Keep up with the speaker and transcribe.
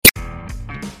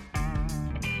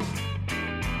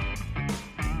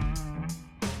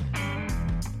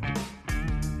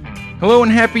Hello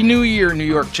and Happy New Year, New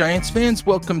York Giants fans.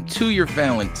 Welcome to your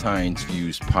Valentine's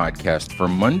Views podcast for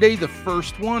Monday, the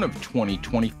first one of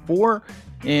 2024.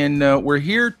 And we're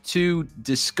here to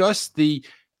discuss the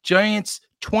Giants'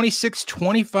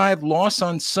 26-25 loss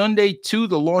on Sunday to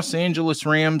the Los Angeles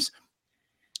Rams,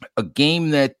 a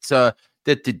game that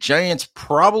the Giants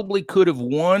probably could have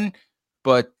won,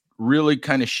 but really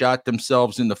kind of shot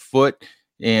themselves in the foot.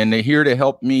 And here to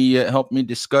help me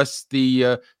discuss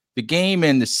the game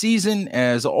and the season,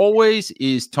 as always,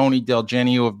 is Tony Del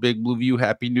Genio of Big Blue View.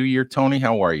 Happy New Year, Tony.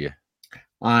 How are you?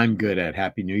 I'm good, Ed.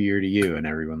 Happy New Year to you and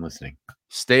everyone listening.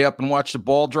 Stay up and watch the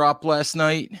ball drop last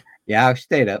night? Yeah, I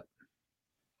stayed up.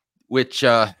 Which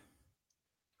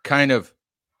kind of,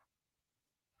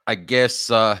 I guess,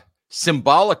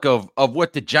 symbolic of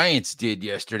what the Giants did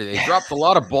yesterday. They dropped a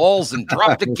lot of balls and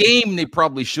dropped a game they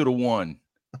probably should have won.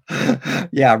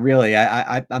 Yeah, really.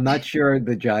 I'm not sure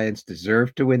the Giants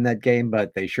deserved to win that game,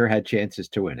 but they sure had chances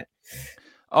to win it.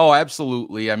 Oh,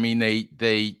 absolutely. I mean,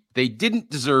 they didn't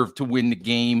deserve to win the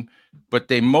game, but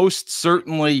they most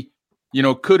certainly,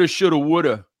 coulda, shoulda,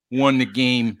 woulda won the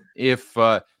game if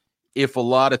a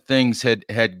lot of things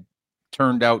had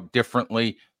turned out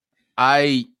differently.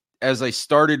 As I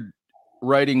started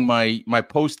writing my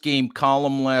post-game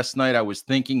column last night, I was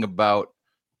thinking about,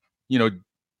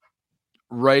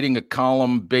 writing a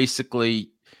column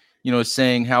basically,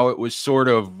 saying how it was sort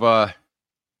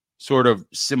of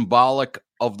symbolic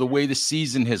of the way the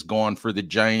season has gone for the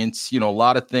Giants. A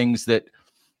lot of things that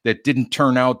didn't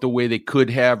turn out the way they could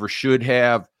have or should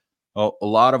have. A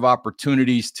lot of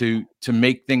opportunities to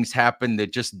make things happen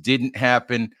that just didn't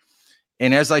happen.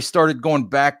 And as I started going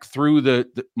back through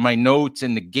my notes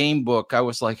and the game book, I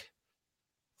was like,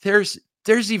 there's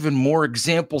even more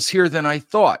examples here than I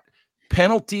thought.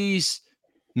 Penalties,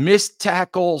 missed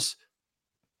tackles,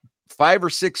 5 or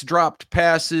 6 dropped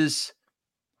passes,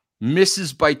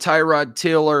 misses by Tyrod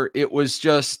Taylor. It was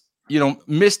just,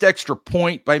 missed extra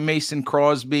point by Mason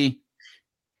Crosby,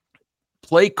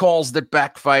 play calls that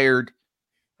backfired.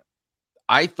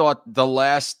 I thought the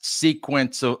last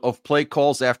sequence of play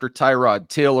calls after Tyrod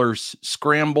Taylor's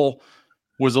scramble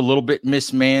was a little bit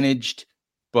mismanaged,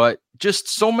 but just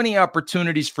so many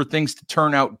opportunities for things to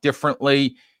turn out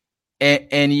differently.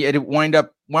 And yet it wound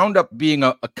up being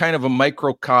a kind of a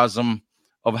microcosm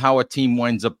of how a team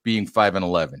winds up being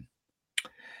 5-11.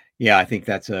 Yeah, I think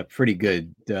that's a pretty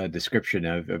good description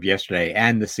of yesterday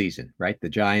and the season, right? The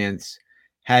Giants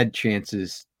had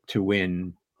chances to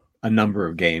win a number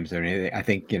of games. I mean, I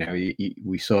think,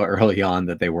 we saw early on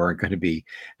that they weren't going to be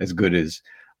as good as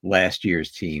last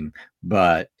year's team,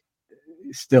 but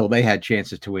still they had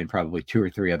chances to win probably 2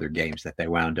 or 3 other games that they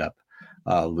wound up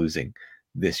losing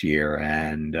this year.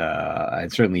 And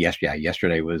certainly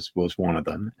yesterday was one of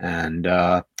them. And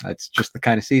it's just the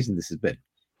kind of season this has been.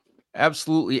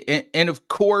 Absolutely. And of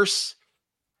course,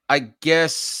 I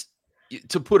guess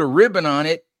to put a ribbon on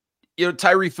it,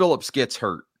 Tyree Phillips gets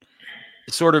hurt.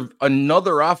 Sort of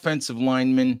another offensive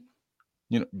lineman,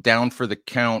 down for the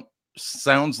count.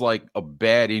 Sounds like a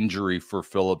bad injury for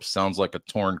Phillips. Sounds like a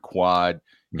torn quad.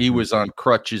 Mm-hmm. He was on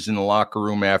crutches in the locker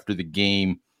room after the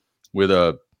game with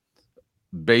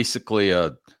basically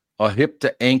a hip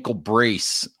to ankle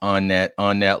brace on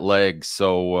that leg.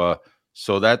 So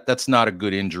that's not a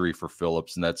good injury for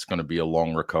Phillips, and that's going to be a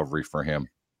long recovery for him.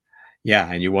 Yeah,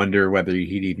 and you wonder whether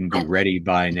he'd even be ready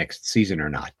by next season or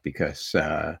not, because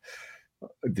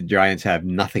the Giants have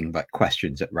nothing but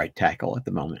questions at right tackle at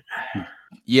the moment.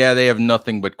 Yeah, they have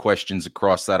nothing but questions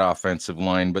across that offensive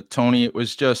line. But Tony, it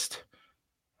was just,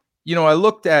 I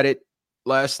looked at it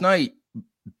last night.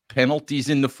 Penalties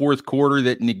in the fourth quarter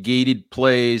that negated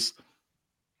plays.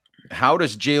 How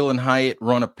does Jalen Hyatt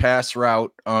run a pass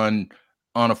route on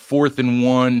a 4th and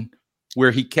 1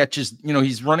 where he catches,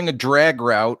 he's running a drag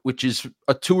route, which is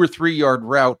a 2 or 3 yard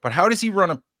route, but how does he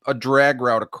run a drag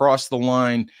route across the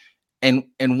line and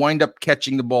wind up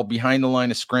catching the ball behind the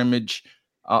line of scrimmage?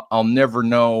 I'll never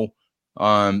know.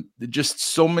 Just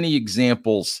so many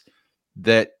examples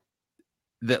that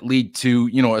lead to,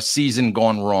 a season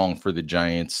gone wrong for the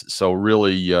Giants. So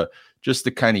really just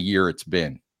the kind of year it's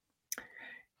been.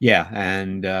 Yeah,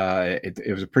 and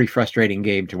it was a pretty frustrating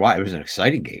game to watch. It was an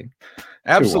exciting game.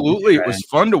 Absolutely. It was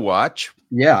fun to watch.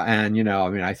 Yeah, and,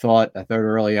 I thought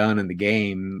early on in the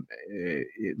game,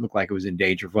 it looked like it was in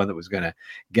danger of one that was going to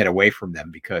get away from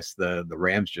them, because the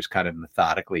Rams just kind of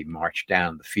methodically marched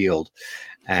down the field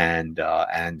and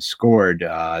scored.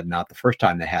 Not the first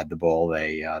time they had the ball.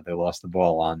 They lost the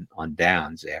ball on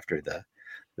downs after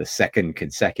the second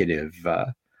consecutive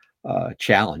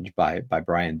challenge by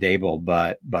Brian Daboll,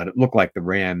 but it looked like the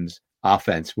Rams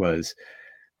offense was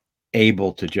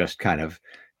able to just kind of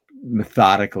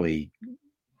methodically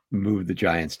move the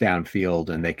Giants downfield,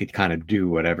 and they could kind of do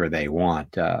whatever they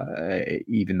want,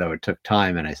 even though it took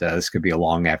time. And I said, this could be a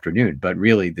long afternoon. But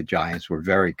really, the Giants were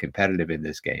very competitive in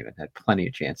this game and had plenty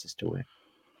of chances to win.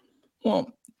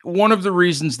 Well, one of the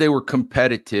reasons they were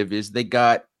competitive is they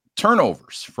got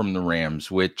turnovers from the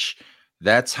Rams, which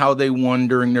that's how they won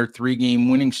during their 3-game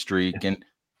winning streak. And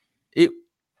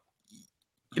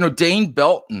Dane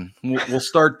Belton, we'll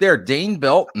start there. Dane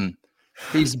Belton,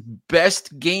 his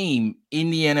best game in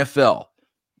the NFL.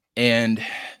 And,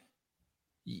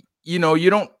 you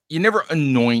never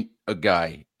anoint a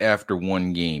guy after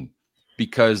one game,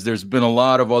 because there's been a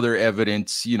lot of other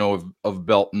evidence, of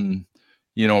Belton,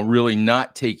 really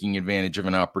not taking advantage of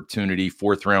an opportunity,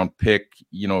 4th-round pick,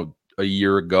 a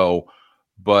year ago.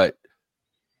 But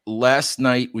last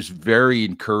night was very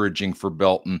encouraging for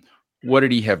Belton. What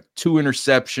did he have? 2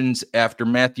 interceptions after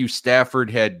Matthew Stafford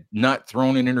had not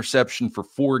thrown an interception for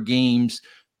 4 games.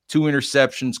 2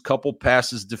 interceptions, couple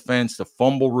passes defense, a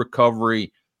fumble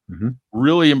recovery. Mm-hmm.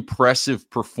 Really impressive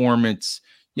performance.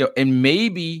 And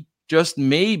maybe, just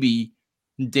maybe,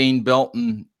 Dane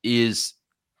Belton is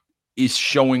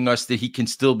showing us that he can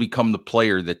still become the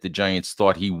player that the Giants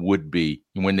thought he would be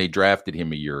when they drafted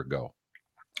him a year ago.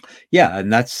 Yeah,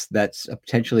 and that's a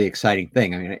potentially exciting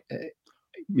thing. I mean,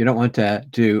 you don't want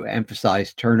to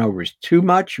emphasize turnovers too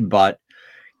much, but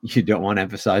you don't want to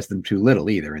emphasize them too little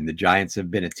either. And the Giants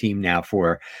have been a team now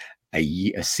for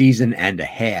a season and a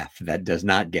half that does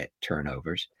not get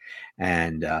turnovers,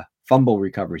 and fumble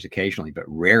recoveries occasionally, but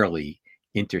rarely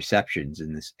interceptions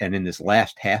in this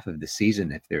last half of the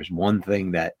season. If there's one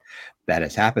thing that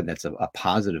has happened that's a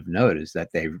positive note, is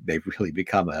that they've really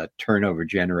become a turnover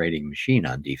generating machine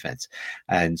on defense.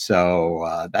 And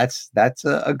so that's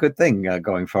a good thing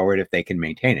going forward if they can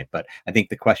maintain it. But I think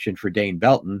the question for Dane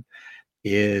Belton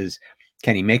is,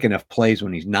 can he make enough plays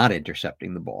when he's not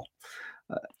intercepting the ball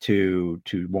to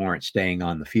warrant staying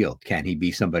on the field? Can he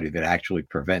be somebody that actually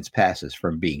prevents passes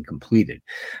from being completed?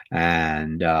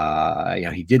 And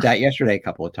he did that yesterday a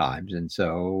couple of times, and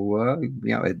so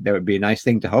that would be a nice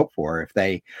thing to hope for if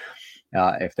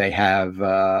they have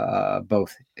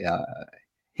both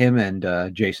him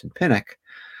and Jason Pinnock.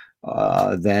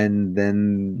 Then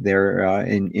they're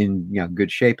in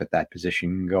good shape at that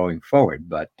position going forward.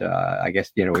 But I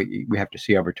guess we have to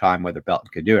see over time whether Belton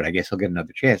could do it. I guess he'll get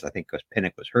another chance. I think because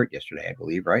Pinnock was hurt yesterday, I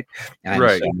believe, right? And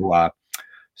right.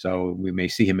 So we may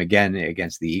see him again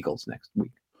against the Eagles next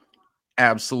week.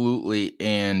 Absolutely,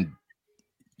 and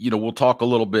we'll talk a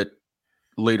little bit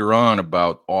later on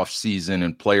about offseason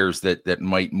and players that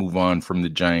might move on from the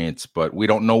Giants, but we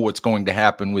don't know what's going to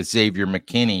happen with Xavier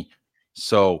McKinney.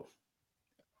 So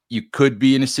you could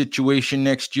be in a situation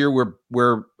next year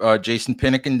where Jason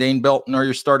Pinnock and Dane Belton are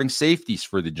your starting safeties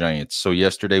for the Giants. So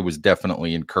yesterday was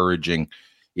definitely encouraging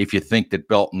if you think that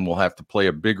Belton will have to play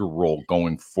a bigger role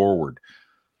going forward.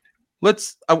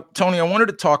 Tony, I wanted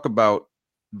to talk about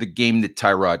the game that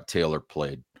Tyrod Taylor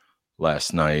played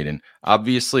last night. And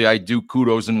obviously I do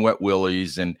kudos and wet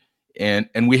willies, and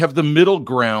we have the middle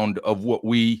ground of what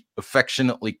we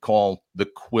affectionately call the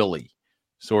Quilly,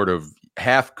 sort of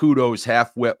half kudos,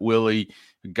 half wet willy,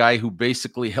 a guy who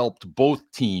basically helped both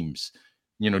teams,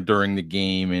 during the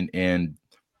game. And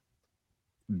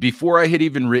before I had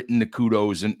even written the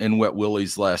kudos and wet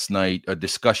willies last night, a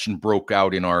discussion broke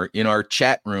out in our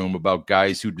chat room about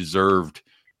guys who deserved,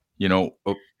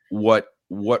 what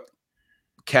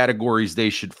categories they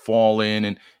should fall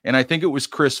in. And I think it was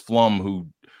Chris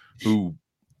Flum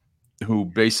who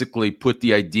basically put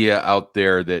the idea out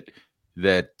there that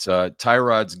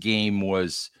Tyrod's game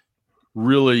was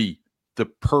really the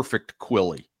perfect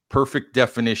Quilly, perfect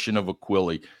definition of a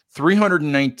Quilly.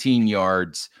 319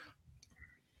 yards,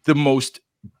 the most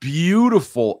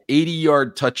beautiful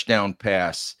 80-yard touchdown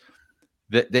pass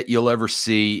that you'll ever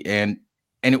see. And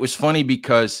it was funny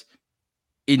because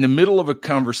in the middle of a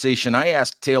conversation, I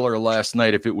asked Taylor last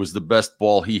night if it was the best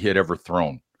ball he had ever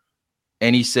thrown.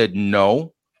 And he said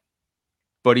no.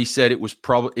 But he said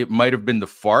it might have been the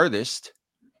farthest.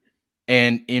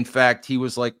 And in fact, he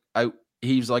was like, I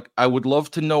would love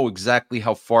to know exactly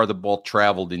how far the ball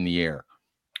traveled in the air.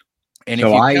 And so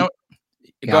go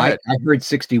ahead. I heard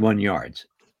 61 yards.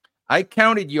 I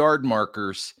counted yard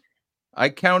markers,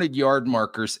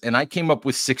 and I came up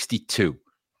with 62.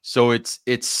 So it's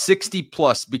 60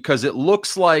 plus, because it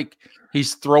looks like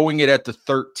he's throwing it at the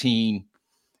 13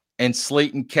 and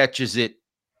Slayton catches it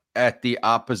at the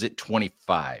opposite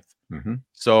 25. Mm-hmm.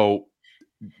 So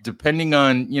depending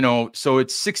on, so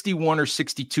it's 61 or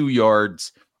 62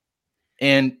 yards.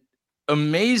 And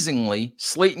amazingly,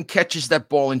 Slayton catches that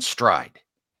ball in stride.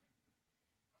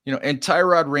 And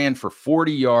Tyrod ran for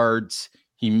 40 yards.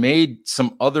 He made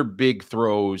some other big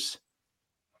throws.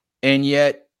 And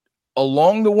yet,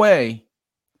 along the way,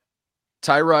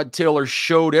 Tyrod Taylor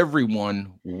showed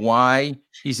everyone why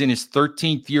he's in his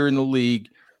 13th year in the league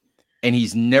and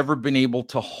he's never been able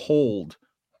to hold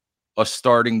a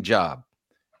starting job.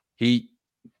 He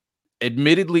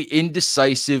admittedly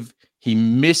indecisive. He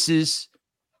misses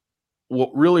what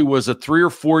really was a 3 or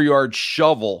 4 yard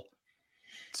shovel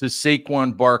to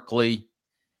Saquon Barkley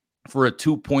for a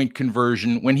 2-point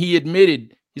conversion when he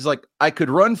admitted, he's like, I could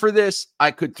run for this.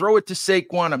 I could throw it to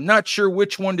Saquon. I'm not sure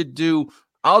which one to do.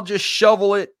 I'll just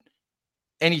shovel it.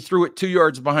 And he threw it 2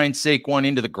 yards behind Saquon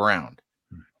into the ground.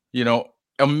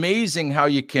 Amazing how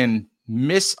you can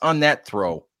miss on that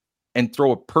throw and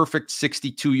throw a perfect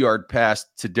 62-yard pass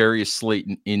to Darius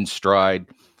Slayton in stride.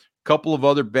 Couple of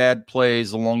other bad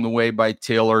plays along the way by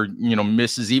Taylor,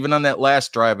 misses. Even on that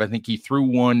last drive, I think he threw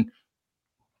one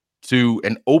to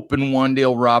an open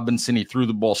Wan'Dale Robinson. He threw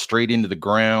the ball straight into the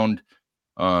ground.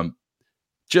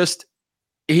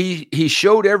 He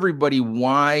showed everybody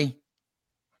why,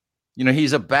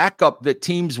 he's a backup that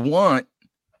teams want,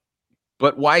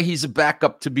 but why he's a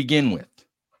backup to begin with.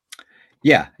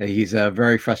 Yeah, he's a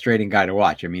very frustrating guy to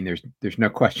watch. I mean, there's no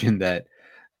question that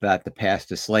the pass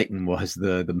to Slayton was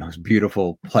the most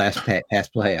beautiful pass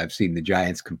play I've seen the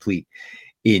Giants complete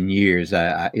in years.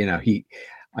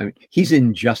 He's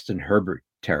in Justin Herbert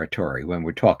territory when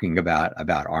we're talking about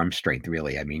arm strength,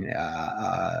 really. I mean,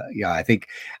 I think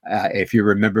if you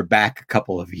remember back a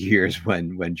couple of years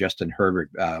when Justin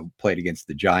Herbert played against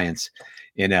the Giants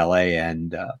in LA,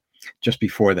 and just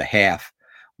before the half,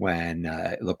 when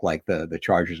it looked like the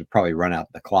Chargers would probably run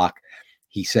out the clock,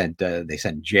 they sent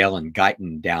Jalen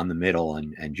Guyton down the middle,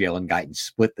 and Jalen Guyton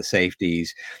split the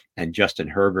safeties, and Justin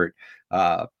Herbert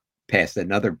passed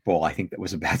another ball, I think that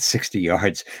was about 60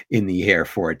 yards in the air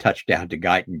for a touchdown to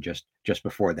Guyton just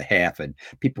before the half. And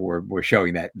people were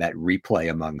showing that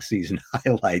replay among season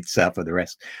highlights for the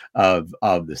rest of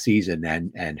the season.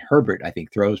 And Herbert, I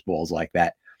think, throws balls like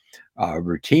that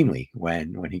routinely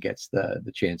when he gets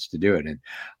the chance to do it. And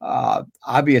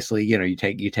obviously, you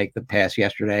take the pass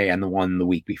yesterday and the one the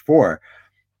week before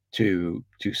to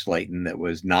Slayton that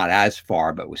was not as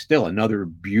far, but was still another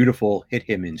beautiful hit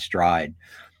him in stride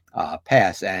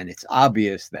pass. And it's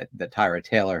obvious that Tyrod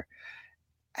Taylor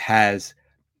has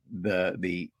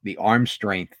the arm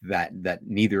strength that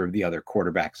neither of the other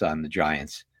quarterbacks on the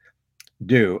Giants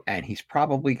do, and he's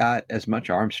probably got as much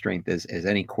arm strength as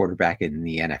any quarterback in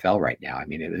the NFL right now. I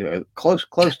mean, close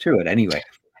to it anyway.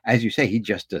 As you say, he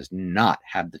just does not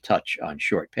have the touch on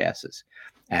short passes,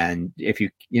 and if you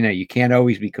can't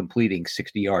always be completing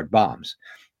 60-yard bombs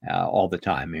all the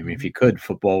time. I mean, if you could,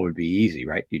 football would be easy,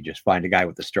 right? You just find a guy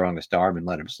with the strongest arm and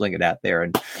let him sling it out there,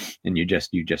 and you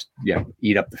just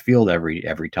eat up the field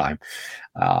every time.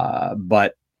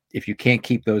 But if you can't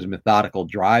keep those methodical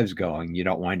drives going, you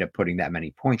don't wind up putting that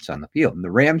many points on the field. And the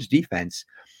Rams defense,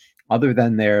 other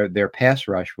than their pass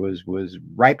rush, was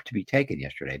ripe to be taken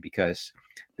yesterday because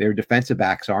their defensive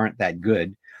backs aren't that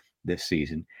good this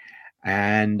season.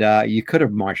 And you could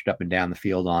have marched up and down the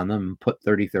field on them and put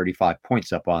 30, 35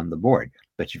 points up on the board.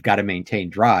 But you've got to maintain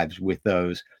drives with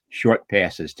those short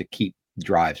passes to keep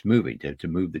drives moving, to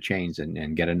move the chains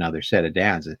and get another set of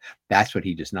downs. That's what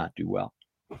he does not do well.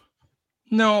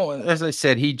 No, as I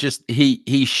said,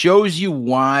 he shows you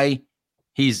why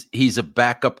he's a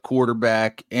backup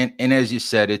quarterback, and as you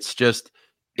said, it's just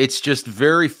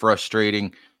very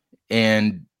frustrating.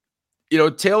 And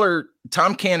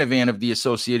Tom Canavan of the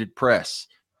Associated Press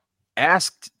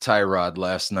asked Tyrod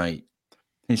last night.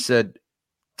 He said,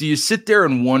 "Do you sit there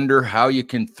and wonder how you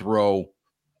can throw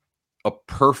a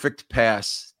perfect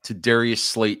pass to Darius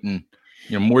Slayton,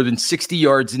 more than 60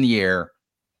 yards in the air,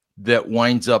 that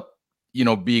winds up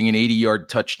being an 80-yard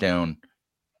touchdown,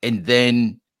 and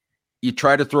then you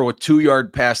try to throw a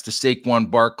 2-yard pass to Saquon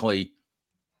Barkley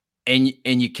and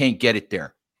you can't get it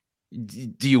there?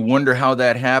 Do you wonder how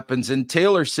that happens?" And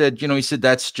Taylor said, he said,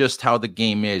 that's just how the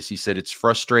game is. He said, it's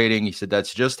frustrating. He said,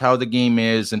 that's just how the game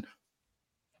is. And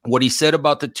what he said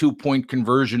about the 2-point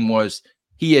conversion was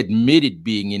he admitted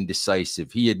being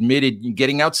indecisive. He admitted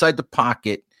getting outside the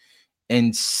pocket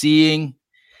and seeing,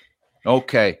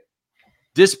 okay,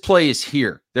 this play is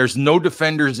here. There's no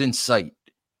defenders in sight.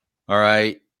 All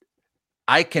right.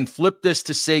 I can flip this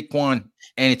to Saquon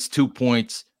and it's 2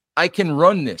 points. I can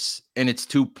run this and it's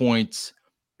 2 points.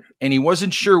 And he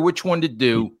wasn't sure which one to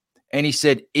do. And he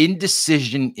said,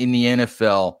 indecision in the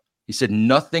NFL. He said,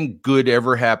 nothing good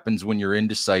ever happens when you're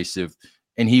indecisive.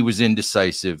 And he was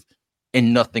indecisive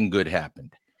and nothing good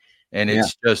happened. And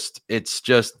it's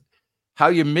just how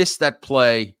you miss that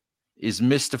play is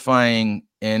mystifying.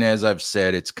 And as I've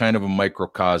said, it's kind of a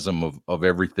microcosm of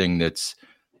everything that's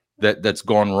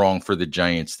gone wrong for the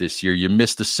Giants this year. You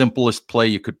missed the simplest play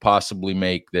you could possibly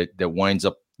make that winds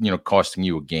up, costing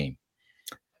you a game.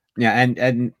 Yeah,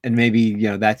 and maybe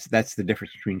that's the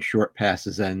difference between short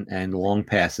passes and long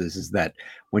passes, is that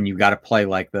when you got a play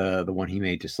like the one he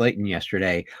made to Slayton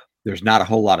yesterday, there's not a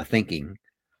whole lot of thinking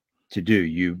to do.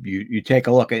 You take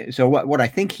a look at, so what I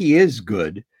think he is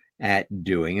good at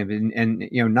doing, and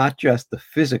not just the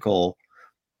physical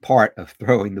part of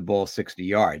throwing the ball 60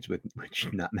 yards, which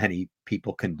not many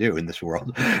people can do in this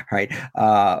world, right?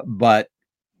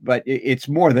 But it's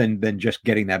more than just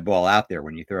getting that ball out there.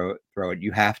 When you throw it,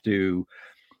 you have to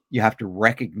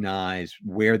recognize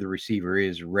where the receiver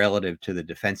is relative to the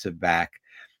defensive back,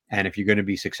 and if you're going to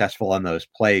be successful on those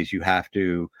plays, you have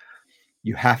to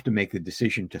make the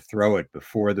decision to throw it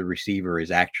before the receiver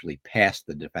is actually past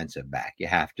the defensive back. You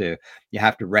have to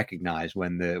recognize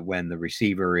when the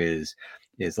receiver is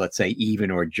let's say even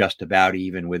or just about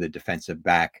even with a defensive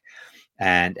back,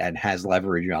 and has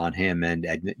leverage on him, and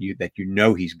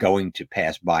he's going to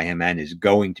pass by him and is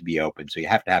going to be open. So you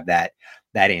have to have that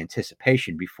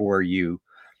anticipation before you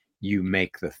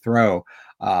make the throw.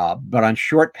 But on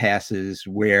short passes,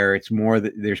 where it's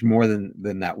there's more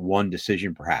than that one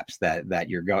decision, perhaps that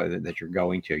you're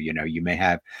going to, you may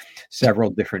have several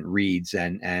different reads,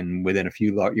 and within a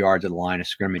few yards of the line of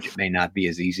scrimmage, it may not be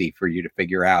as easy for you to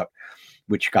figure out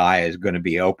which guy is going to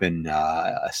be open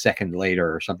a second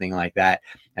later or something like that.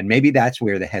 And maybe that's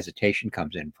where the hesitation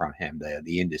comes in from him,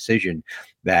 the indecision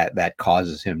that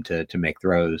causes him to make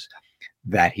throws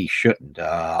that he shouldn't.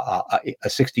 A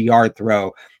 60-yard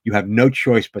throw, you have no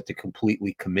choice but to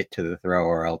completely commit to the throw,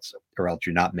 or else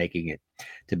you're not making it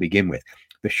to begin with.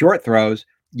 The short throws,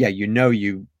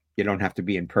 you don't have to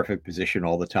be in perfect position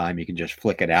all the time. You can just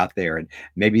flick it out there, and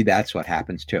maybe that's what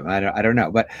happens to him. I don't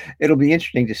know, but it'll be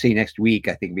interesting to see next week,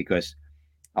 I think, because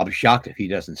I'll be shocked if he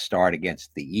doesn't start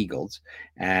against the Eagles.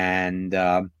 And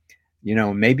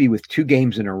maybe with 2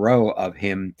 games in a row of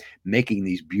him making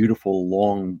these beautiful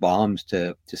long bombs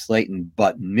to Slayton,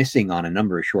 but missing on a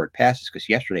number of short passes, because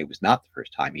yesterday was not the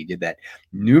first time. He did that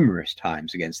numerous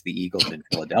times against the Eagles in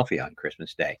Philadelphia on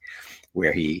Christmas Day,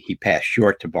 where he passed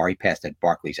short to he passed at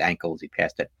Barkley's ankles, he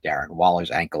passed at Darren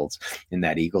Waller's ankles in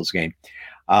that Eagles game.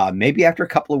 Maybe after a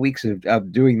couple of weeks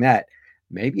of doing that,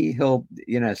 maybe he'll,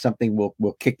 something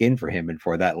will kick in for him, and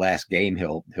for that last game,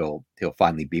 he'll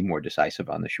finally be more decisive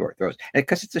on the short throws.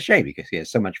 Because it's a shame, because he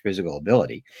has so much physical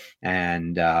ability,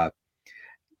 and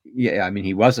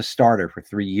he was a starter for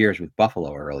 3 years with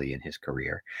Buffalo early in his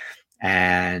career,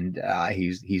 and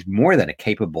he's more than a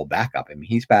capable backup. I mean,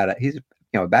 he's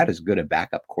about as good a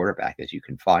backup quarterback as you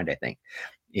can find, I think,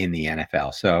 in the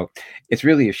NFL. So it's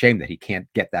really a shame that he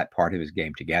can't get that part of his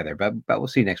game together. But we'll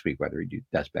see next week whether he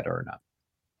does better or not.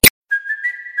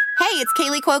 Hey, it's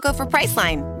Kaylee Cuoco for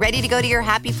Priceline. Ready to go to your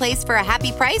happy place for a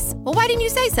happy price? Well, why didn't you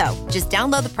say so? Just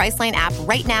download the Priceline app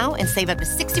right now and save up to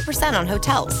 60% on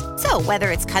hotels. So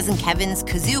whether it's Cousin Kevin's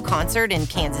Kazoo Concert in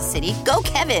Kansas City, go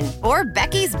Kevin, or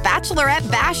Becky's Bachelorette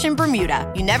Bash in Bermuda,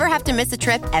 you never have to miss a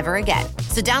trip ever again.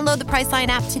 So download the Priceline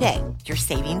app today. Your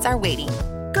savings are waiting.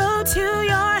 Go to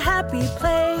your happy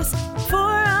place for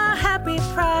a happy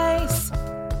price.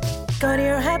 Go to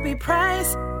your happy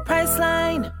price,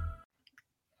 Priceline.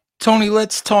 Tony, I want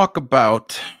to talk about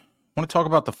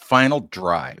the final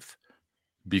drive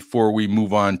before we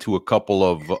move on to a couple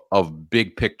of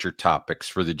big picture topics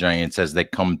for the Giants as they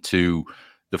come to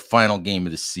the final game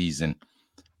of the season.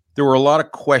 There were a lot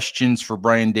of questions for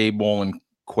Brian Daboll and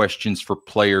questions for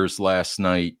players last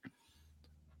night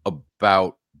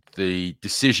about the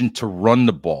decision to run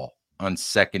the ball on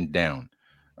second down.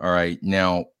 All right.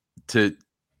 Now, to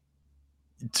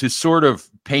sort of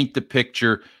paint the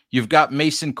picture, you've got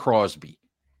Mason Crosby,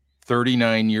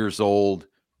 39 years old,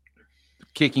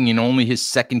 kicking in only his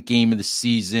second game of the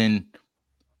season.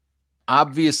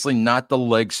 Obviously not the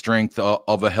leg strength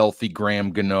of a healthy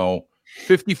Graham Gano.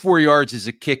 54 yards is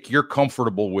a kick you're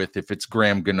comfortable with if it's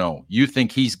Graham Gano. You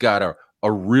think he's got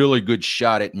a really good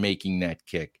shot at making that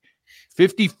kick.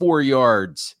 54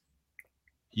 yards,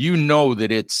 that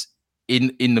it's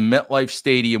in the MetLife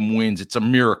Stadium wins. It's a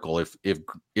miracle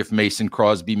if Mason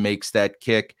Crosby makes that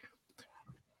kick.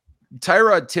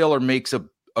 Tyrod Taylor makes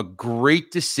a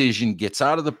great decision, gets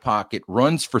out of the pocket,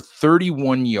 runs for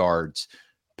 31 yards,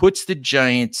 puts the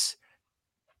Giants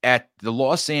at the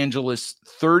Los Angeles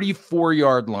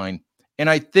 34-yard line. And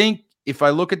I think if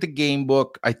I look at the game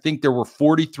book, I think there were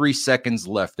 43 seconds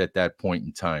left at that point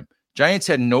in time. Giants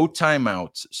had no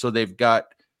timeouts, so they've got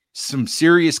some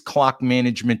serious clock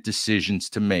management decisions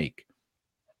to make.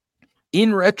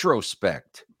 In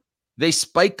retrospect, They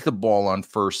spike the ball on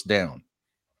first down.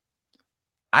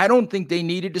 I don't think they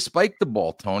needed to spike the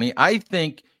ball, Tony. I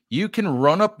think you can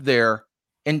run up there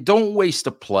and don't waste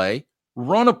a play.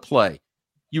 Run a play.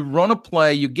 You run a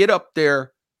play, you get up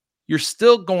there, you're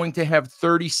still going to have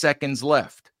 30 seconds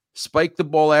left. Spike the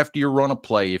ball after you run a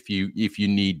play if you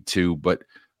need to, but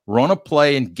run a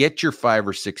play and get your 5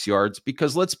 or 6 yards,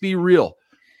 because let's be real.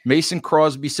 Mason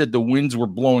Crosby said the winds were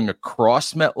blowing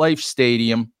across MetLife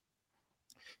Stadium.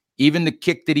 Even the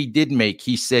kick that he did make,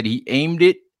 he said he aimed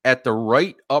it at the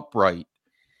right upright,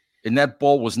 and that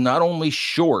ball was not only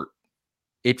short,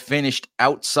 it finished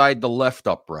outside the left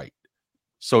upright.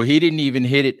 So he didn't even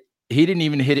hit it. He didn't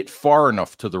even hit it far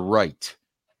enough to the right.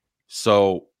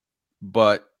 So,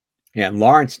 but yeah,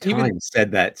 Lawrence Tynes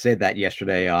said that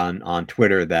yesterday on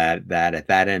Twitter that at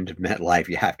that end of MetLife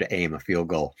you have to aim a field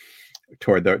goal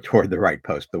toward the right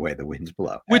post the way the winds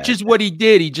blow. Which is what he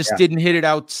did. He just didn't hit it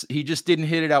out. He just didn't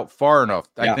hit it out far enough.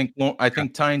 Yeah. I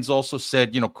think Tynes also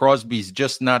said, Crosby's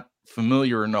just not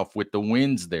familiar enough with the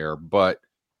winds there, but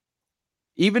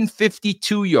even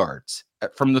 52 yards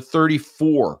from the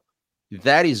 34,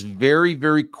 that is very,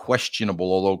 very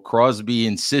questionable. Although Crosby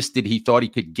insisted he thought he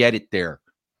could get it there.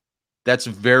 That's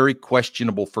very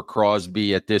questionable for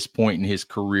Crosby at this point in his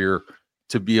career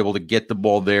to be able to get the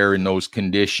ball there in those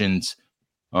conditions.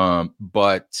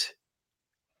 But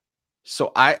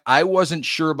so I wasn't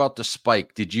sure about the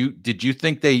spike. Did you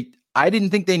think I didn't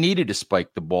think they needed to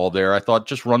spike the ball there. I thought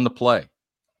just run the play.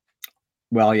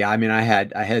 Well, yeah, I mean, I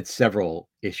had several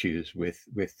issues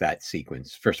with that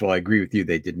sequence. First of all, I agree with you.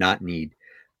 They did not need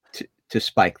to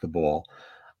spike the ball.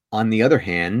 On the other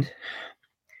hand,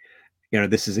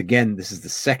 this is the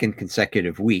second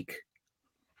consecutive week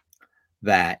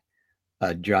that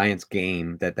a Giants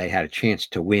game that they had a chance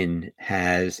to win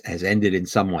has ended in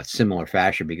somewhat similar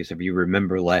fashion. Because if you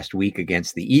remember last week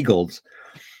against the Eagles,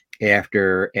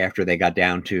 after they got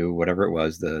down to whatever it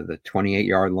was, the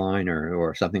 28-yard line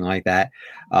or something like that,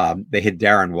 they hit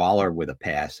Darren Waller with a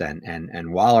pass,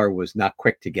 and Waller was not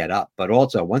quick to get up. But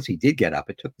also, once he did get up,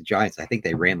 it took the Giants, I think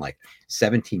they ran like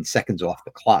 17 seconds off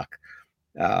the clock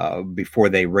before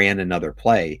they ran another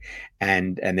play,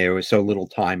 and there was so little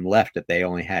time left that they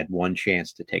only had one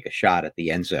chance to take a shot at the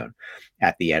end zone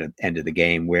at the end of the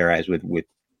game. Whereas with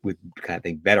kind of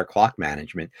think better clock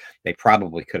management, they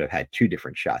probably could have had 2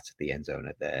 different shots at the end zone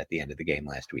at the end of the game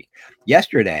last week.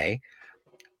 Yesterday,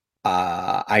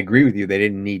 I agree with you. They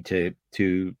didn't need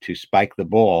to spike the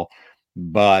ball,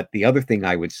 but the other thing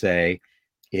I would say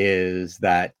is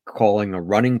that calling a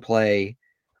running play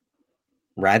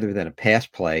rather than a pass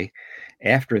play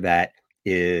after that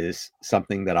is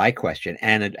something that I question,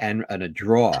 and a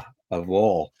draw of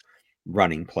all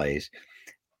running plays.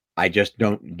 I just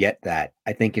don't get that.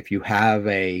 I think if you have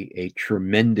a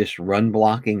tremendous run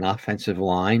blocking offensive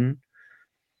line,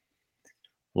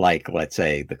 like let's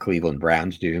say the Cleveland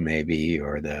Browns do, maybe,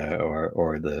 or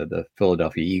the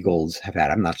Philadelphia Eagles have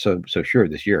had. I'm not so sure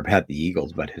this year about the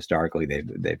Eagles, but historically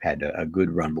they've had a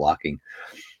good run blocking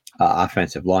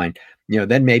offensive line.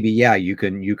 Then maybe you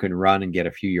can run and get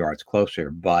a few yards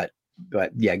closer. But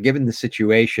yeah, given the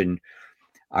situation,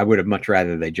 I would have much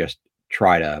rather they just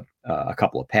tried a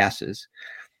couple of passes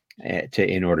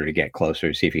in order to get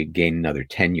closer, see if you could gain another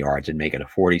 10 yards and make it a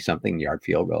 40-something yard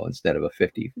field goal instead of a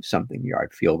 50-something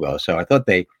yard field goal. So I thought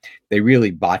they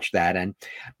really botched that. And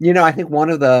I think one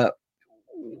of the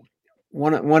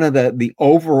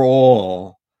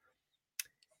overall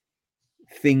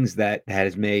things that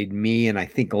has made me, and I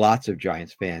think lots of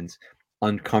Giants fans,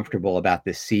 uncomfortable about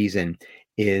this season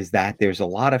is that there's a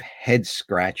lot of head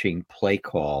scratching play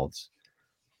calls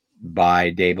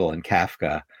by Dable and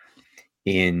Kafka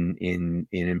in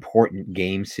important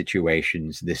game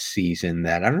situations this season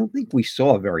that I don't think we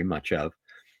saw very much of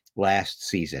last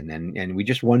season. And we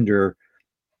just wonder,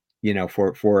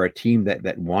 for a team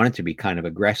that wanted to be kind of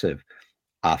aggressive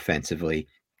offensively,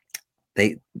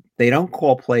 they don't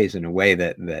call plays in a way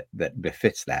that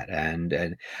befits that.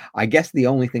 And I guess the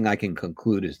only thing I can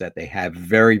conclude is that they have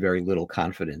very, very little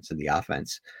confidence in the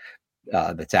offense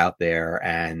that's out there,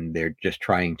 and they're just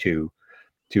trying to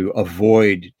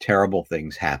avoid terrible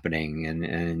things happening, and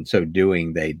in so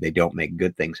doing, they don't make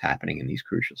good things happening in these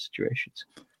crucial situations.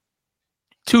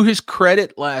 To his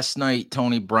credit, last night,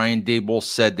 Tony, Brian Daboll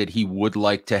said that he would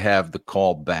like to have the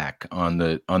call back on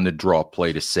the draw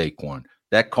play to Saquon.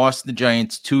 That cost the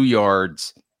Giants 2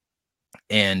 yards,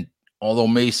 and although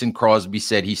Mason Crosby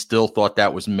said he still thought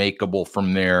that was makeable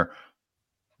from there,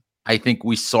 I think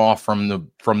we saw from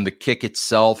the kick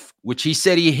itself, which he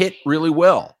said he hit really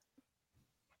well.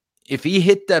 If he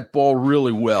hit that ball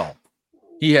really well,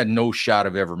 he had no shot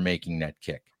of ever making that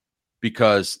kick,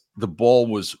 because the ball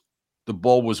was the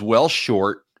ball was well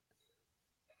short,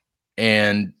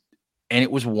 and it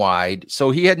was wide.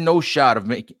 So he had no shot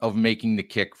of making the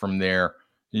kick from there.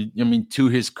 I mean, to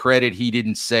his credit, he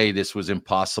didn't say this was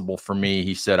impossible for me.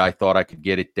 He said, I thought I could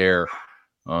get it there,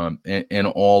 and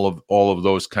all of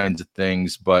those kinds of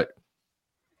things. But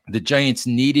the Giants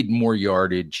needed more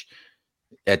yardage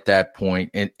at that point,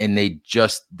 and they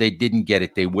didn't get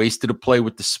it. They wasted a play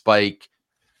with the spike.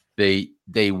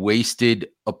 They wasted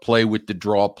a play with the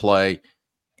draw play.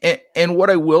 And what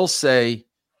I will say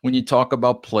when you talk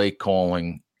about play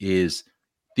calling is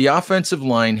the offensive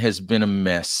line has been a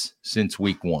mess since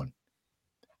week 1.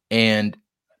 And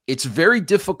it's very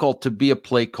difficult to be a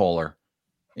play caller,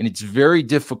 and it's very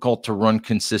difficult to run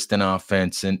consistent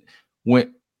offense. And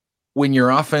when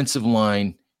your offensive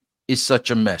line is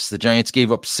such a mess, the Giants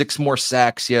gave up 6 more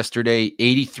sacks yesterday,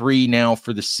 83 now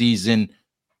for the season.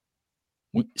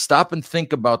 Stop and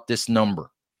think about this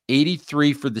number,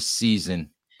 83 for the season.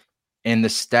 And the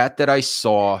stat that I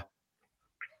saw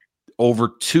over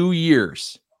 2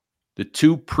 years, the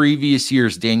 2 previous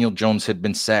years, Daniel Jones had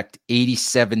been sacked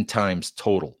 87 times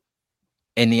total.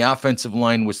 And the offensive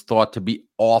line was thought to be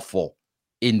awful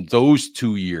in those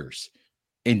 2 years.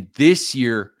 And this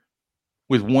year,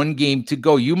 with 1 game to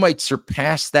go, you might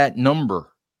surpass that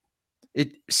number.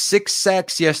 6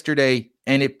 sacks yesterday,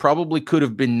 and it probably could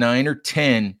have been 9 or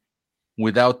 10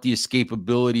 without the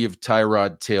escapability of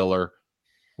Tyrod Taylor.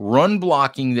 Run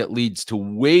blocking that leads to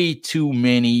way too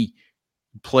many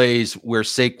plays where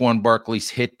Saquon Barkley's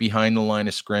hit behind the line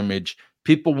of scrimmage.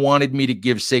 People wanted me to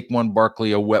give Saquon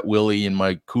Barkley a wet willy in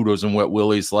my kudos and wet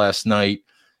willies last night.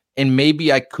 And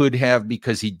maybe I could have,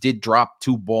 because he did drop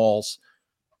 2 balls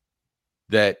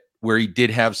where he did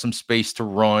have some space to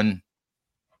run.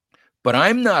 But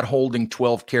I'm not holding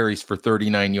 12 carries for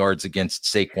 39 yards against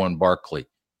Saquon Barkley.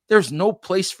 There's no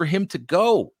place for him to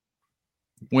go.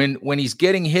 When he's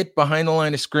getting hit behind the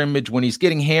line of scrimmage, when he's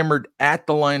getting hammered at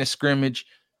the line of scrimmage,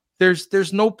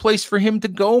 there's no place for him to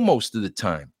go most of the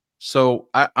time. So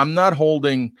I'm not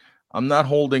holding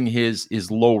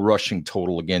his low rushing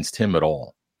total against him at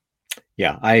all.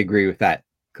 Yeah, I agree with that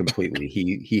completely.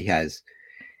 He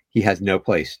has no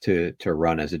place to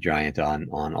run as a Giant on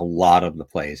a lot of the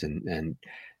plays, and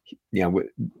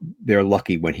they're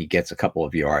lucky when he gets a couple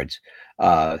of yards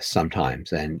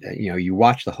sometimes. And you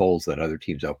watch the holes that other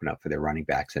teams open up for their running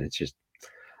backs, and it's just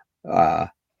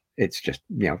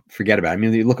forget about it. I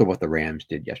mean, you look at what the Rams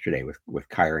did yesterday with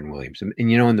Kyren Williams, and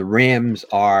the Rams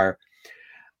are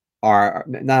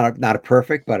not a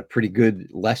perfect, but a pretty good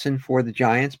lesson for the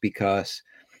Giants, because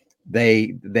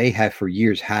they have for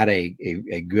years had a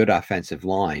good offensive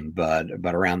line, but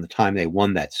around the time they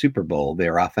won that Super Bowl,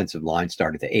 their offensive line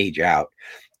started to age out.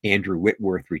 Andrew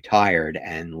Whitworth retired,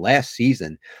 and last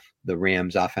season the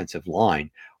Rams offensive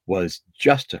line was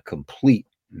just a complete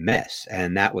mess,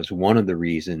 and that was one of the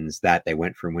reasons that they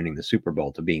went from winning the Super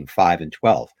Bowl to being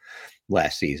 5-12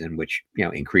 last season, which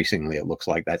increasingly it looks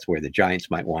like that's where the Giants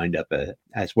might wind up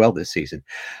as well this season.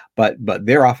 But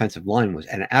their offensive line was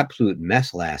an absolute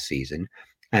mess last season,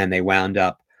 and they wound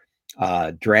up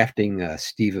drafting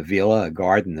Steve Avila, a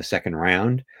guard, in the 2nd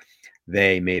round.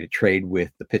 They made a trade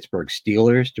with the Pittsburgh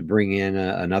Steelers to bring in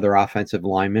another offensive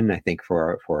lineman, I think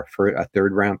for a 3rd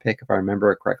round pick, if I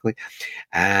remember it correctly.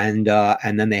 And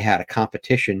then they had a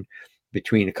competition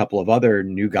between a couple of other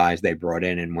new guys they brought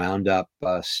in, and wound up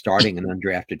starting an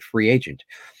undrafted free agent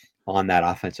on that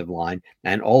offensive line.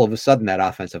 And all of a sudden, that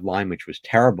offensive line, which was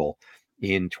terrible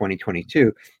in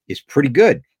 2022, is pretty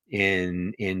good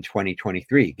in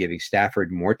 2023, giving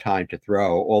Stafford more time to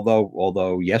throw.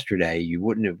 Although yesterday you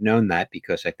wouldn't have known that,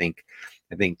 because I think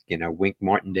Wink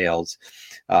Martindale's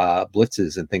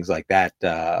blitzes and things like that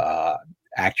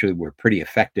actually were pretty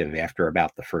effective after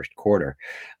about the first quarter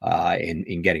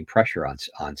in getting pressure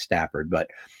on Stafford. But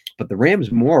the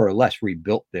Rams more or less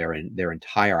rebuilt their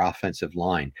entire offensive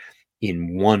line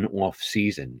in one off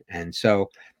season, and so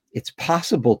it's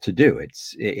possible to do.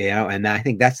 And I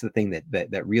think that's the thing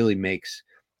that really makes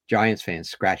Giants fans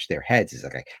scratch their heads, is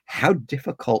like, how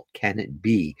difficult can it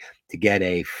be to get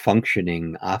a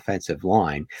functioning offensive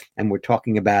line? And we're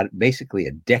talking about basically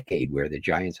a decade where the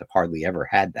Giants have hardly ever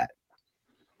had that.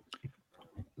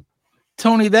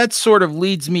 Tony, that sort of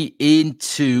leads me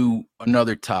into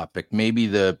another topic, maybe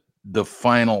the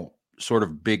final sort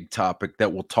of big topic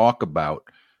that we'll talk about.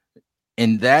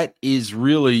 And that is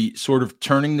really sort of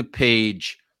turning the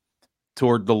page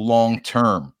toward the long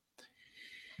term.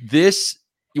 This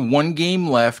 1 game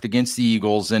left against the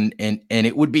Eagles, and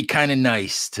it would be kind of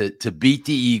nice to beat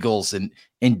the Eagles and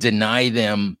deny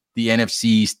them the NFC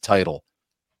East title,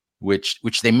 which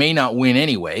they may not win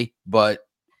anyway, but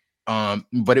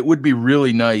But it would be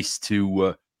really nice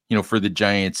to, for the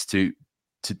Giants to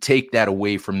take that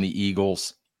away from the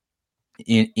Eagles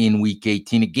in Week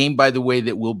 18. A game, by the way,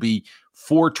 that will be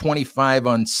 4:25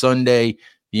 on Sunday.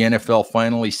 The NFL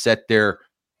finally set their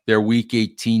Week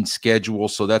 18 schedule,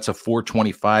 so that's a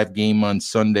 4:25 game on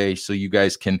Sunday. So you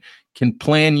guys can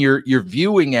plan your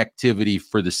viewing activity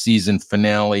for the season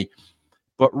finale.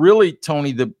 But really,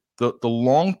 Tony, the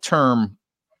long-term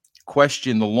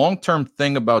question, the long-term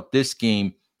thing about this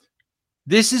game,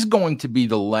 this is going to be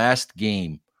the last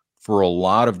game for a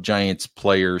lot of Giants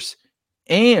players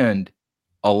and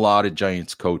a lot of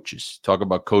Giants coaches. Talk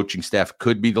about coaching staff.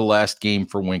 Could be the last game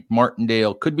for Wink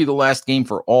Martindale. Could be the last game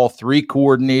for all three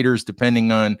coordinators,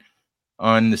 depending on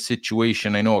the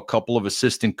situation. I know a couple of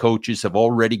assistant coaches have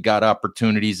already got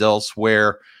opportunities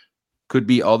elsewhere. Could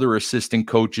be other assistant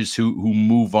coaches who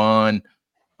move on.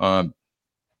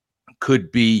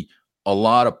 Could be a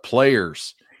lot of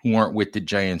players who aren't with the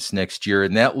Giants next year.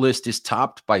 And that list is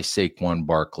topped by Saquon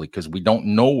Barkley because we don't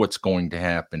know what's going to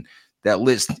happen. That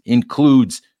list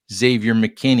includes Xavier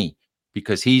McKinney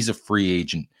because he's a free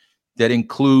agent. That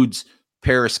includes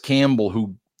Paris Campbell,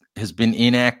 who has been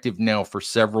inactive now for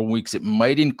several weeks. It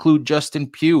might include Justin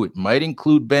Pugh. It might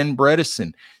include Ben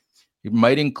Bredesen. It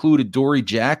might include Adoree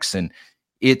Jackson.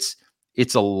 It's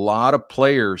a lot of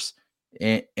players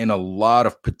and a lot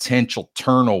of potential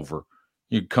turnover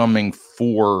coming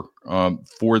for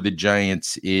the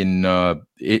Giants in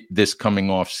this coming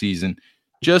off season.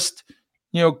 Just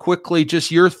quickly,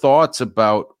 just your thoughts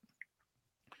about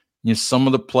some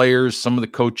of the players, some of the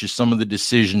coaches, some of the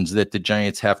decisions that the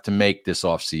Giants have to make this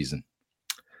offseason.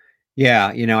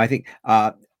 Yeah, I think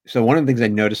so. One of the things I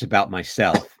notice about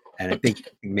myself, and I think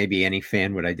maybe any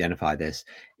fan would identify this,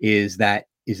 is that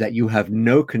you have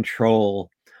no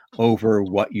control over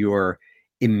what your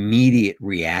immediate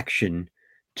reaction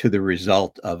to the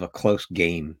result of a close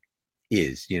game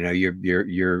is. Your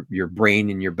brain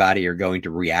and your body are going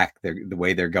to react the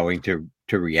way they're going to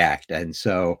react. And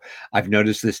so I've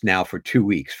noticed this now for 2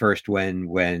 weeks. First,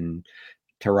 when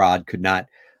Tyrod could not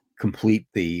complete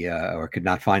or could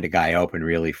not find a guy open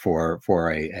really for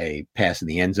a pass in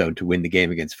the end zone to win the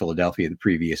game against Philadelphia the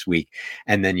previous week.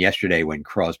 And then yesterday when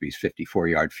Crosby's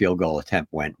 54-yard field goal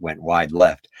attempt went wide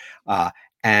left.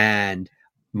 And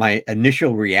my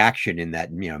initial reaction in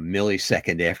that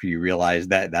millisecond after you realize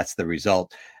that that's the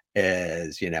result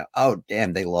is, oh,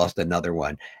 damn, they lost another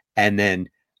one. And then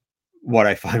what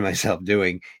I find myself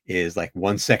doing is like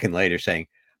 1 second later saying,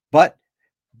 but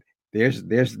there's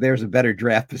a better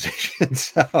draft position.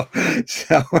 So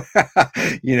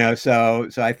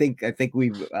I think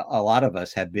a lot of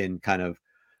us have been kind of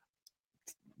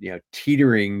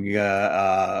teetering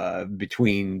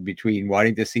between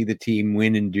wanting to see the team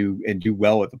win and do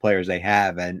well with the players they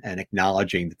have and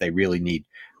acknowledging that they really need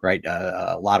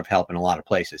a lot of help in a lot of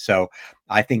places. So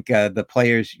I think the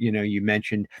players you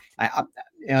mentioned,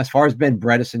 as far as Ben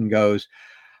Bredesen goes,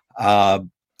 I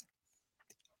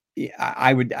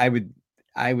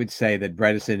would say that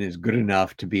Bredesen is good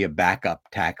enough to be a backup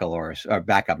tackle or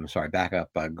backup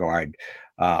guard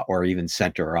or even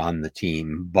center on the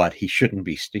team, but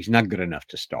he's not good enough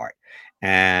to start.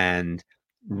 And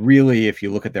really, if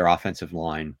you look at their offensive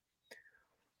line,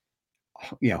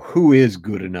 who is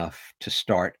good enough to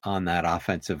start on that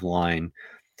offensive line?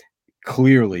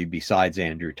 Clearly, besides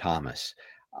Andrew Thomas,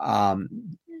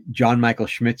 John Michael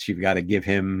Schmitz, you've got to give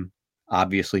him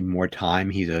obviously more time.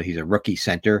 He's a rookie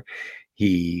center.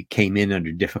 He came in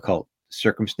under difficult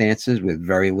circumstances with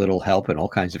very little help and all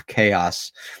kinds of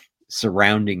chaos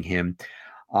surrounding him.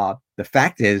 The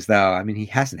fact is, though, I mean, he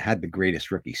hasn't had the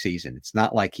greatest rookie season. It's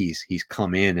not like he's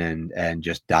come in and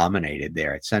just dominated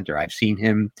there at center. I've seen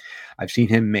him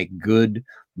make good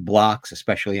blocks,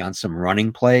 especially on some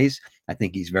running plays. I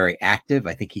think he's very active.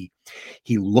 I think he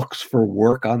looks for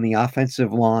work on the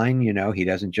offensive line. He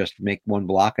doesn't just make one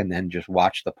block and then just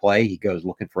watch the play. He goes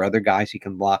looking for other guys he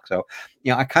can block. So,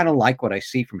 I kind of like what I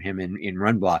see from him in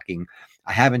run blocking.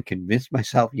 I haven't convinced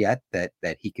myself yet that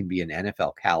he can be an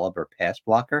NFL caliber pass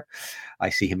blocker. I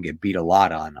see him get beat a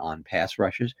lot on pass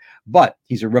rushes, but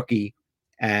he's a rookie,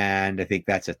 and I think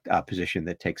that's a position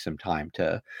that takes some time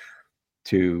to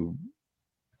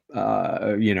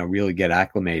really get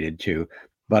acclimated to.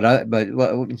 But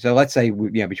so let's say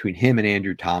between him and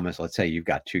Andrew Thomas, let's say you've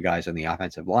got two guys on the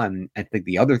offensive line. I think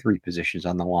the other three positions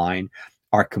on the line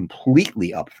are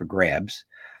completely up for grabs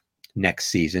next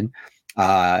season.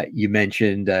 You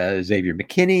mentioned Xavier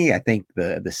McKinney. I think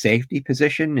the safety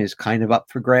position is kind of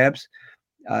up for grabs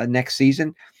next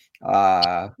season.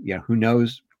 Who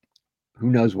knows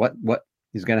what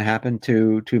is going to happen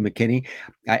to McKinney.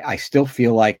 I still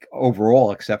feel like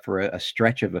overall, except for a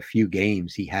stretch of a few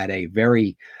games, he had a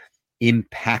very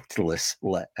impactless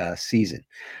season.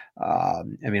 I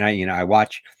mean, I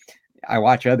watch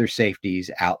other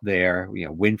safeties out there,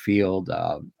 Winfield,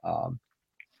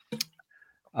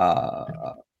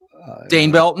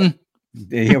 Dane Belton.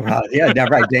 Yeah,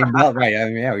 right. Dane Belton, right. I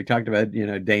mean, we talked about,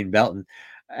 Dane Belton.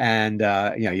 And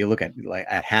you look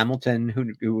at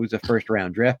Hamilton, who was a first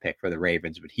round draft pick for the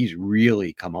Ravens, but he's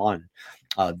really come on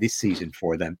this season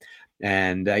for them.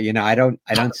 And I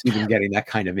don't see them getting that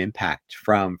kind of impact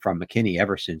from McKinney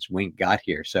ever since Wink got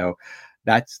here. So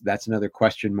that's another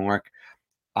question mark.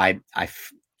 I'm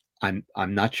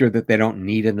not sure that they don't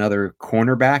need another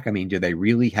cornerback. I mean, do they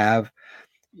really have?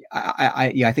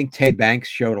 I think Ted Banks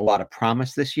showed a lot of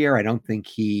promise this year. I don't think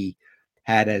he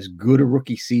had as good a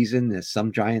rookie season as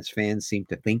some Giants fans seem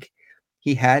to think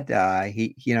he had.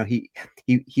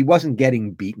 He wasn't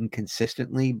getting beaten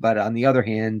consistently, but on the other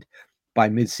hand, by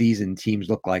midseason, teams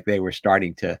looked like they were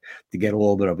starting to get a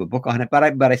little bit of a book on it. But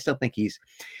I still think he's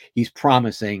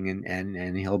promising,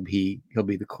 and he'll be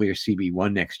the clear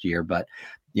CB1 next year. But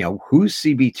who's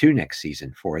CB2 next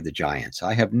season for the Giants?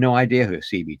 I have no idea who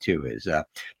CB2 is.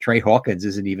 Trey Hawkins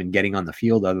isn't even getting on the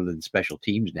field other than special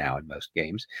teams now in most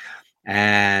games.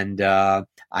 And I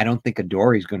don't think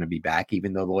Adore's going to be back,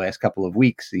 even though the last couple of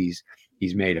weeks he's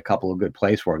made a couple of good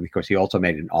plays for him. Because he also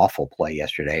made an awful play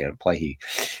yesterday, a play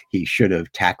he should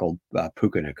have tackled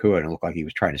Puka Nacua, and it looked like he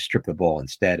was trying to strip the ball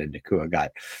instead, and Nacua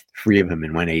got free of him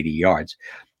and went 80 yards.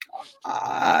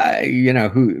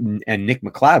 And Nick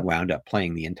McLeod wound up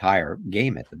playing the entire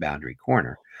game at the boundary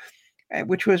corner,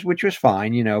 which was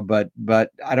fine, but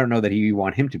I don't know that you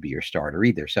want him to be your starter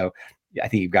either. So I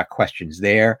think you've got questions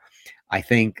there. I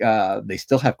think they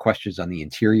still have questions on the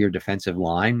interior defensive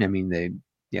line. I mean,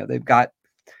 they've got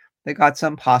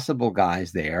some possible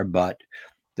guys there, but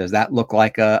does that look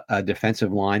like a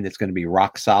defensive line that's going to be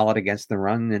rock solid against the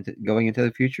run and going into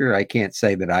the future? I can't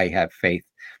say that I have faith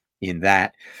in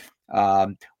that.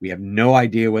 We have no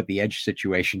idea what the edge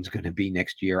situation is going to be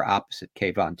next year opposite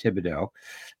Kayvon Thibodeau,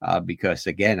 because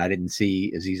again, I didn't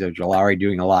see Azeez Ojulari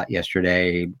doing a lot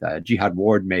yesterday. Jihad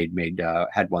Ward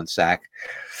had one sack,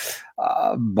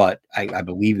 but I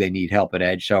believe they need help at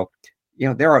edge. So,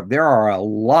 there are a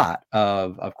lot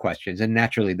of questions, and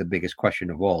naturally, the biggest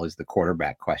question of all is the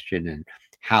quarterback question and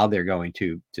how they're going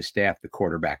to staff the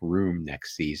quarterback room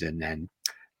next season, and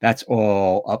that's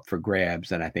all up for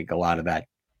grabs. And I think a lot of that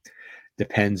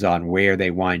depends on where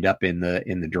they wind up in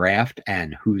the draft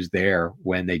and who's there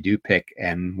when they do pick,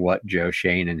 and what Joe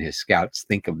Shane and his scouts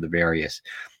think of the various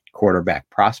quarterback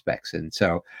prospects. And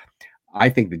so I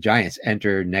think the Giants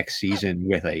enter next season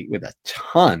with a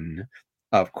ton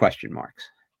of question marks.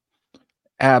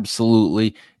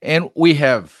 Absolutely. And we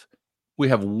have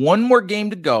one more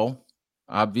game to go.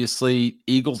 Obviously,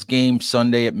 Eagles game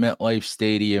Sunday at MetLife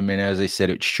Stadium, and as I said,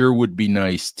 it sure would be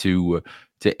nice to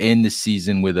end the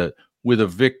season with a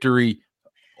victory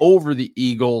over the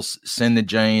Eagles, send the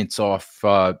Giants off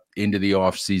into the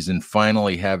offseason,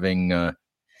 finally having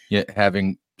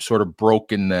sort of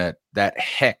broken that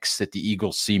hex that the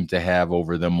Eagles seem to have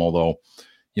over them, although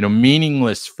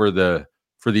meaningless for the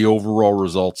overall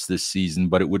results this season.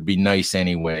 But it would be nice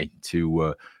anyway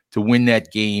to win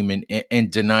that game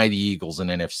and deny the Eagles an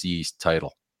NFC East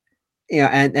title. Yeah,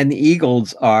 and the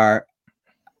Eagles are,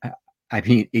 I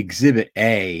mean, exhibit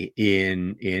A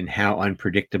in how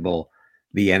unpredictable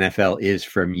the NFL is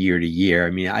from year to year.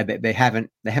 I mean, they haven't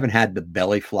had the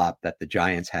belly flop that the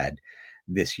Giants had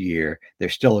this year. They're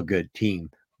still a good team,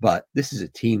 but this is a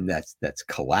team that's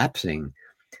collapsing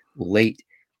late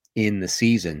in the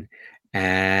season.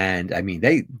 And I mean,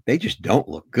 they just don't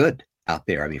look good out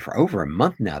there. I mean, for over a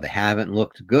month now, they haven't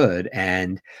looked good.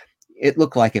 And it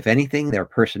looked like, if anything, their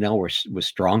personnel was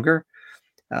stronger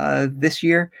this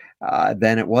year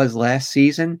than it was last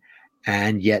season.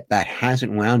 And yet that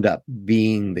hasn't wound up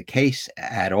being the case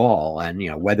at all. And,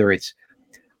 whether it's,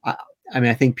 I mean,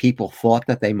 I think people thought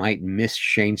that they might miss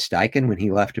Shane Steichen when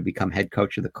he left to become head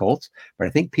coach of the Colts, but I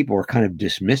think people were kind of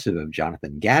dismissive of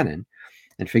Jonathan Gannon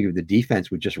and figured the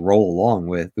defense would just roll along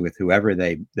with whoever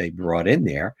they brought in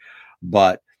there.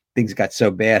 But things got so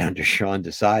bad under Sean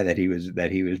Desai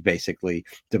that he was basically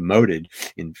demoted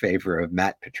in favor of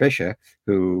Matt Patricia,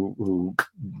 who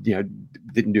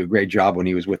didn't do a great job when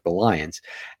he was with the Lions,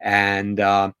 and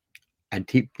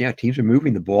teams are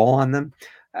moving the ball on them.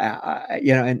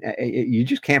 You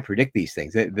just can't predict these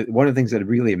things. One of the things that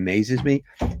really amazes me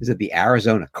is that the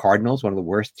Arizona Cardinals, one of the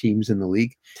worst teams in the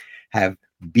league, have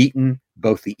beaten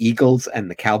both the Eagles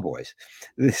and the Cowboys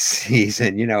this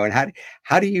season, and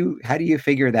how do you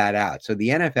figure that out? So the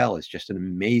NFL is just an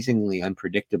amazingly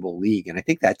unpredictable league, and I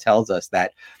think that tells us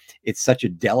that it's such a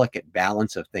delicate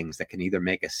balance of things that can either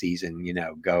make a season,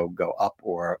 go up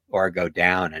or go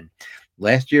down. And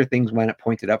last year things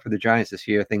pointed up for the Giants. This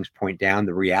year things point down.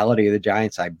 The reality of the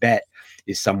Giants, I bet,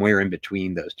 is somewhere in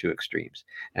between those two extremes.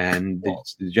 And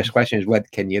the just question is,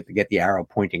 what can you get the arrow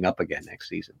pointing up again next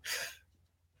season?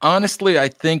 Honestly, I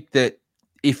think that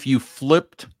if you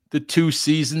flipped the 2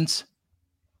 seasons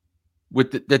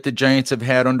that the Giants have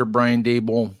had under Brian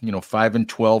Daboll,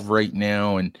 5-12 right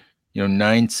now, and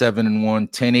 9-7-1,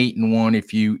 10-8-1.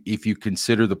 If you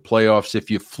consider the playoffs,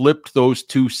 if you flipped those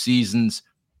 2 seasons,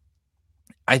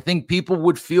 I think people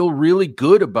would feel really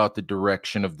good about the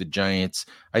direction of the Giants.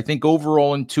 I think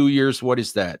overall in 2 years, what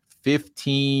is that?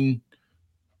 15,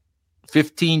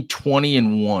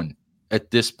 20-1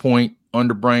 at this point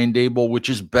under Brian Daboll, which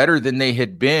is better than they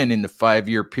had been in the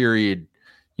 5-year period,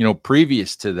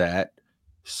 previous to that.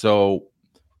 So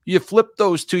you flip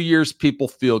those 2 years, people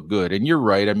feel good. And you're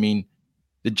right. I mean,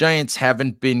 the Giants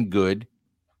haven't been good,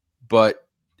 but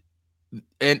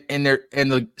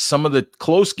some of the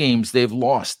close games they've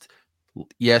lost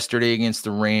yesterday against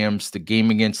the Rams, the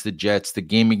game against the Jets, the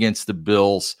game against the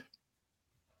Bills.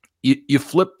 You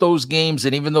flip those games,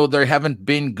 and even though they haven't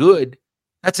been good,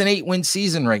 that's an 8-win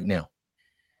season right now.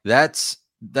 That's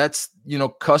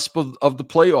cusp of the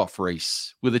playoff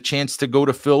race with a chance to go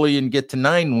to Philly and get to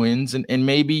 9 wins and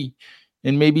maybe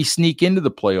sneak into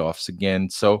the playoffs again.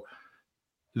 So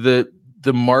the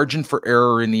margin for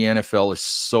error in the NFL is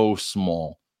so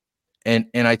small. And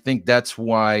I think that's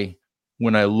why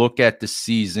when I look at the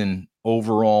season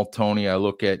overall, Tony,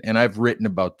 and I've written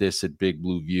about this at Big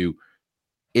Blue View,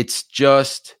 it's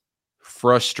just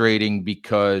frustrating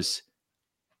because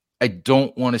I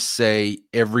don't want to say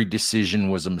every decision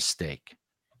was a mistake,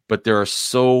 but there are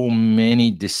so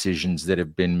many decisions that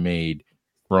have been made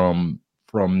from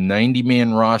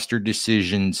 90-man roster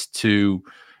decisions to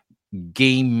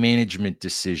game management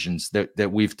decisions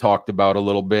that we've talked about a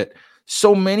little bit.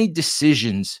 So many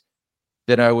decisions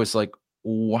that I was like,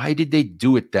 why did they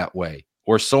do it that way?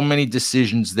 Or so many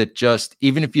decisions that just,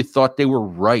 even if you thought they were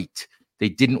right, they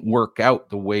didn't work out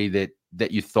the way that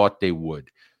you thought they would.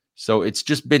 So it's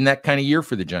just been that kind of year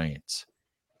for the Giants.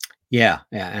 Yeah.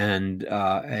 And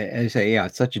as I say,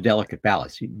 it's such a delicate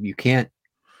balance. You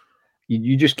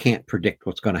just can't predict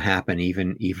what's going to happen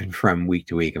even from week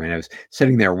to week. I mean, I was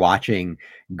sitting there watching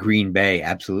Green Bay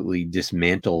absolutely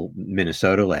dismantle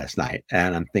Minnesota last night,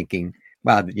 and I'm thinking,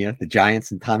 wow, the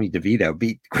Giants and Tommy DeVito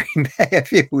beat Green Bay a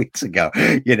few weeks ago.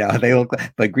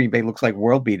 But Green Bay looks like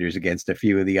world beaters against a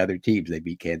few of the other teams. They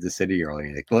beat Kansas City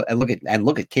earlier. And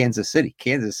look at Kansas City.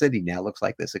 Kansas City now looks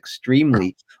like this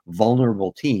extremely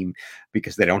vulnerable team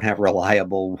because they don't have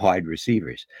reliable wide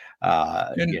receivers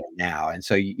now. And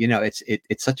so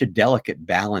it's such a delicate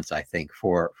balance, I think,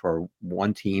 for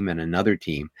one team and another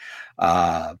team.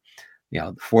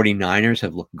 The 49ers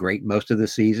have looked great most of the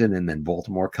season, and then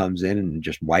Baltimore comes in and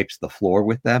just wipes the floor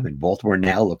with them. And Baltimore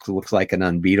now looks like an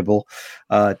unbeatable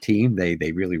team.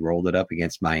 They really rolled it up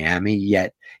against Miami.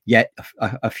 Yet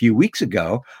a few weeks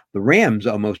ago, the Rams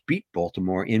almost beat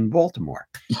Baltimore in Baltimore,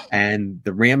 and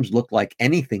the Rams looked like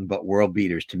anything but world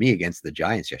beaters to me against the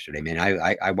Giants yesterday. Man,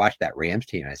 I watched that Rams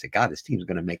team, and I said, God, this team's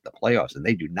going to make the playoffs, and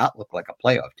they do not look like a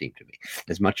playoff team to me.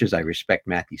 As much as I respect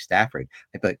Matthew Stafford,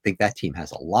 I think that team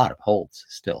has a lot of holes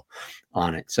still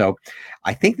on it. So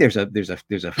I think there's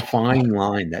a fine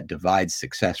line that divides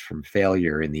success from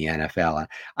failure in the NFL.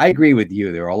 I agree with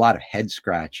you. There are a lot of head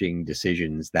scratching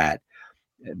decisions that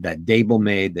Daboll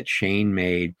made, that Shane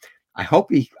made. I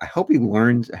hope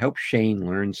Shane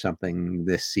learns something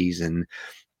this season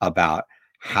about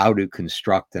how to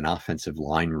construct an offensive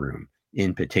line room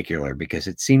in particular, because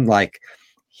it seemed like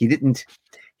he didn't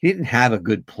have a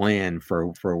good plan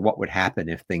for what would happen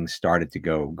if things started to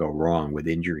go wrong with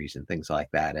injuries and things like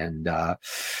that. And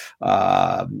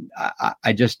I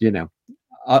just,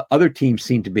 other teams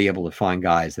seem to be able to find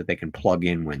guys that they can plug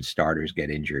in when starters get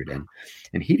injured.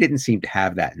 And he didn't seem to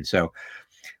have that. And so,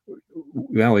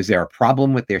 is there a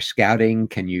problem with their scouting?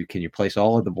 Can you place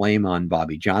all of the blame on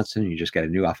Bobby Johnson? You just get a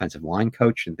new offensive line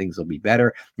coach and things will be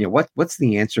better. What's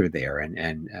the answer there?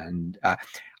 And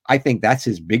I think that's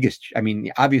his biggest. I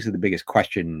mean, obviously the biggest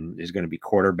question is going to be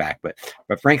quarterback, but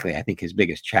frankly, I think his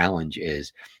biggest challenge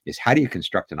is how do you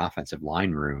construct an offensive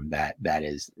line room that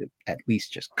is at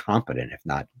least just competent, if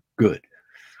not good.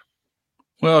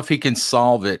 Well, if he can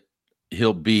solve it,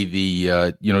 he'll be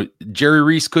the Jerry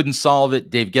Reese couldn't solve it,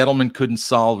 Dave Gettleman couldn't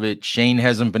solve it, Shane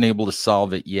hasn't been able to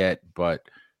solve it yet, but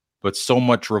but so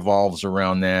much revolves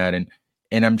around that.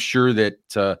 And I'm sure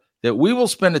that that we will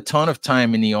spend a ton of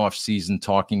time in the offseason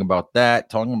talking about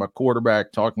that, talking about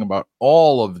quarterback, talking about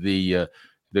all of the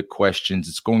questions.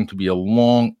 It's going to be a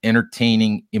long,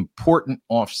 entertaining, important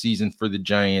offseason for the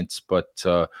Giants. But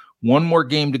one more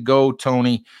game to go,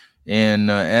 Tony.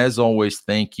 And as always,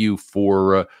 thank you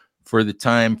for the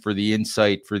time, for the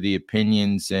insight, for the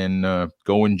opinions, and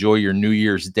go enjoy your New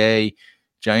Year's Day.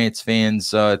 Giants fans,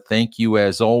 thank you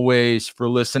as always for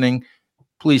listening.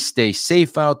 Please stay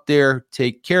safe out there,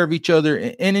 take care of each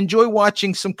other, and enjoy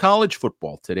watching some college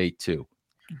football today too.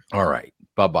 All right,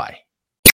 bye-bye.